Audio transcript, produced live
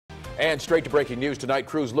And straight to breaking news tonight,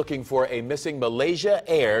 crews looking for a missing Malaysia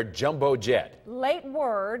Air jumbo jet. Late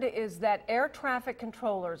word is that air traffic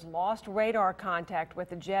controllers lost radar contact with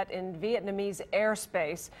the jet in Vietnamese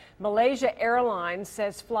airspace. Malaysia Airlines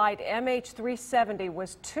says flight MH370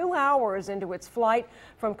 was 2 hours into its flight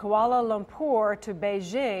from Kuala Lumpur to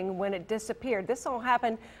Beijing when it disappeared. This all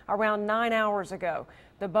happened around 9 hours ago.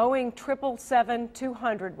 The Boeing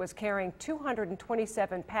 777-200 was carrying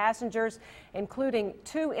 227 passengers, including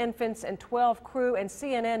 2 infants and 12 crew, and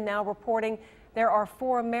CNN now reporting there are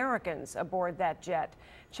 4 Americans aboard that jet.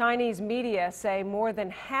 Chinese media say more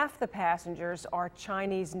than half the passengers are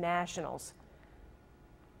Chinese nationals.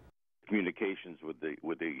 Communications with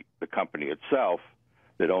the company itself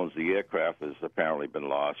that owns the aircraft has apparently been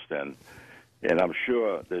lost, and I'm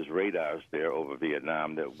sure there's radars there over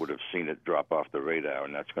Vietnam that would have seen it drop off the radar,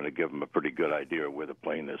 and that's going to give them a pretty good idea of where the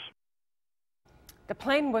plane is. The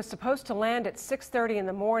plane was supposed to land at 6:30 in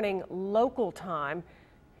the morning local time.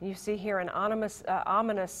 You see here an ominous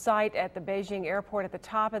sight at the Beijing airport. At the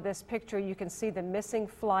top of this picture, you can see the missing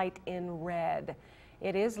flight in red.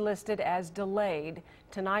 It is listed as delayed.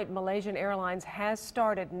 Tonight, Malaysian Airlines has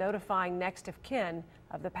started notifying next of kin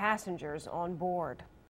of the passengers on board.